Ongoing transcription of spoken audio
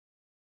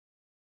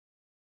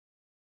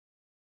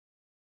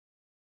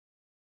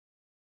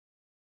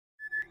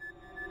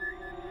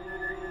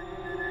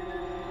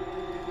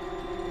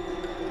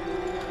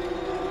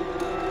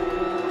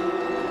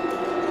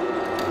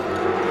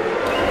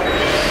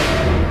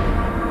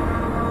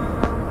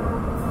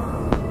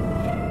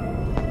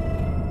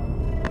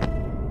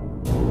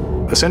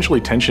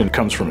Essentially, tension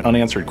comes from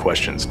unanswered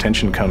questions.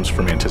 Tension comes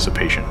from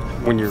anticipation.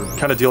 When you're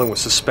kind of dealing with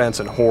suspense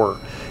and horror,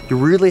 you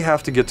really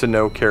have to get to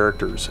know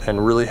characters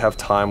and really have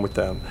time with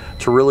them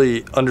to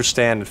really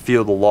understand and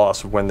feel the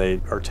loss of when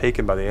they are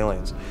taken by the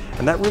aliens.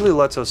 And that really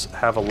lets us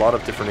have a lot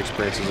of different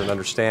experiences and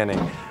understanding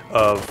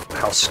of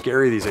how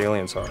scary these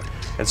aliens are.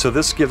 And so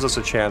this gives us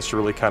a chance to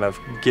really kind of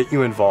get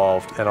you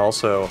involved and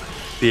also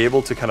be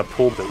able to kind of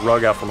pull the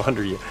rug out from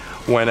under you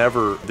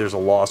whenever there's a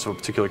loss of a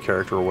particular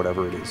character or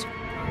whatever it is.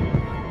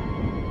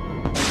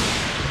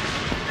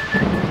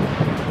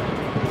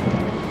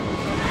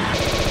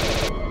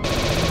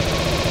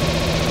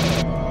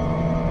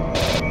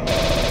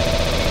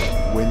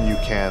 When you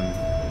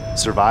can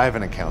survive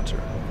an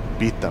encounter,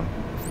 beat them,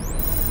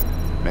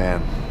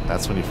 man,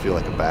 that's when you feel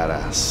like a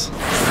badass.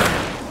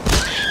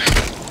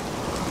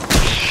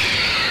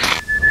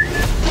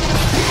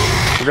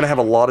 We're going to have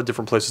a lot of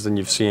different places than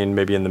you've seen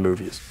maybe in the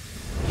movies.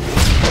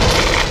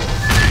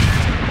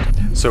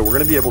 So we're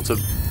going to be able to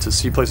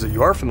see places that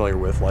you are familiar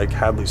with, like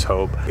Hadley's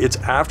Hope. It's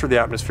after the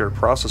atmospheric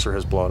processor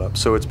has blown up,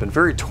 so it's been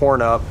very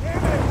torn up. Hey,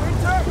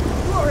 Winter,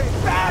 you are a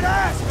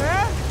badass,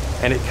 man!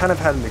 And it kind of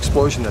had an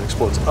explosion that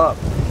explodes up,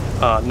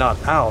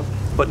 not out,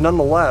 but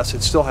nonetheless,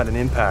 it still had an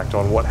impact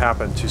on what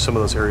happened to some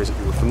of those areas that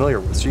you were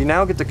familiar with. So you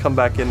now get to come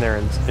back in there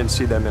and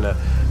see them in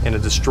a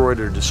destroyed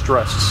or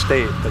distressed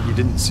state that you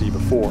didn't see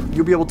before.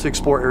 You'll be able to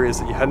explore areas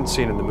that you hadn't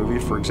seen in the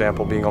movie. For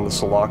example, being on the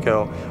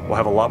Sulaco, we'll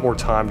have a lot more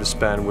time to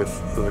spend with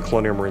the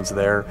Colonial Marines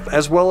there,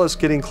 as well as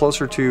getting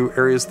closer to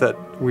areas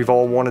that we've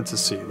all wanted to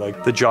see,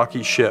 like the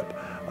jockey ship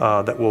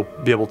that we'll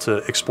be able to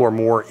explore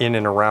more in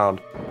and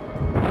around.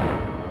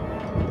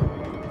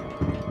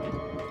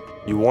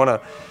 You want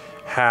to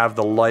have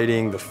the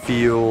lighting, the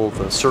feel,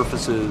 the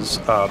surfaces,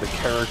 the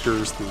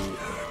characters, the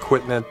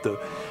equipment,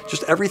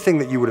 just everything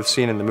that you would have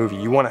seen in the movie.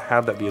 You want to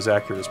have that be as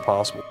accurate as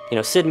possible. You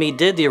know, Sid Mead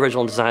did the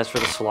original designs for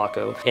the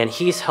Sulaco, and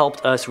he's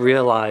helped us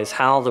realize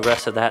how the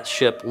rest of that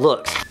ship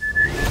looks.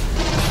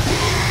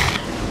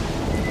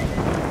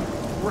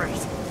 Great.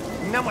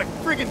 Now my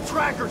friggin'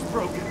 tracker's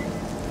broken.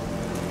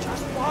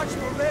 Just watch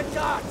the red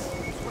dots.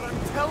 That's what I'm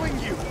telling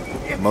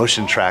you.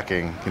 Motion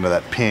tracking, you know,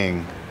 that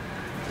ping,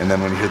 and then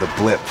when you hear the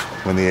blip,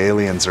 when the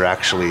aliens are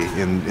actually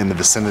in the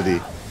vicinity.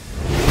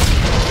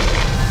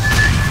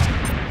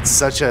 It's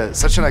such an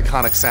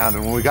iconic sound,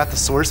 and when we got the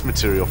source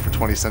material for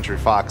 20th Century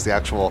Fox, the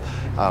actual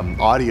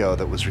audio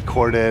that was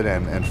recorded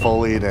and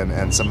Foleyed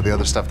and some of the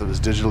other stuff that was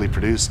digitally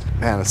produced,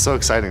 man, it's so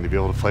exciting to be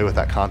able to play with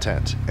that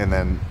content and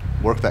then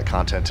work that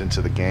content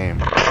into the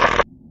game.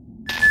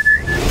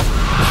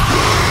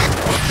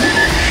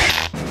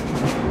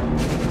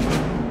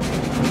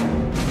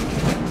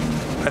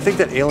 I think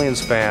that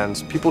Aliens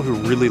fans, people who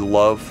really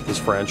love this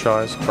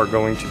franchise, are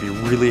going to be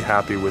really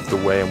happy with the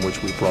way in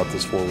which we brought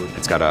this forward.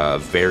 It's got a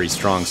very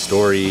strong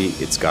story,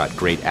 it's got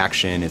great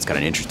action, it's got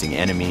an interesting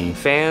enemy.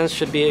 Fans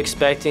should be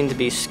expecting to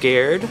be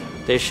scared,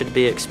 they should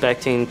be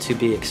expecting to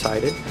be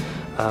excited,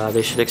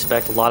 they should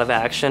expect a lot of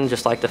action,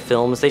 just like the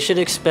films. They should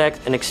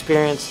expect an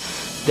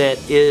experience that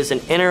is an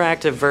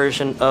interactive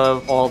version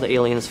of all the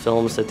Aliens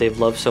films that they've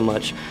loved so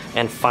much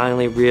and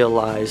finally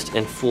realized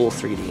in full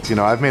 3D. You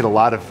know, I've made a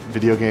lot of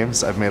video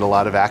games, I've made a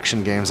lot of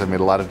action games, I've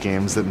made a lot of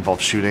games that involve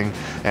shooting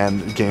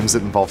and games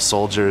that involve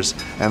soldiers,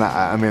 and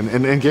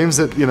and games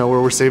that, you know, where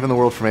we're saving the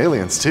world from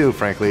aliens too,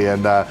 frankly.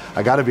 And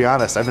I gotta be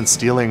honest, I've been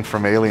stealing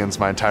from aliens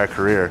my entire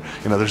career.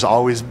 You know, there's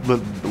always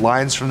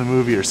lines from the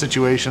movie or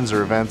situations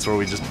or events where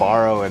we just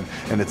borrow,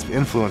 and it's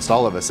influenced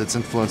all of us. It's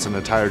influenced an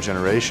entire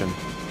generation.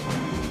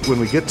 When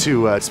we get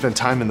to spend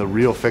time in the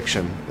real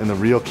fiction, in the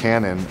real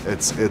canon,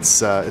 it's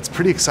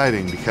pretty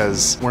exciting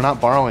because we're not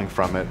borrowing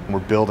from it, we're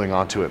building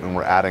onto it and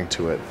we're adding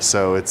to it.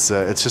 So it's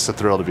just a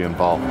thrill to be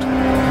involved.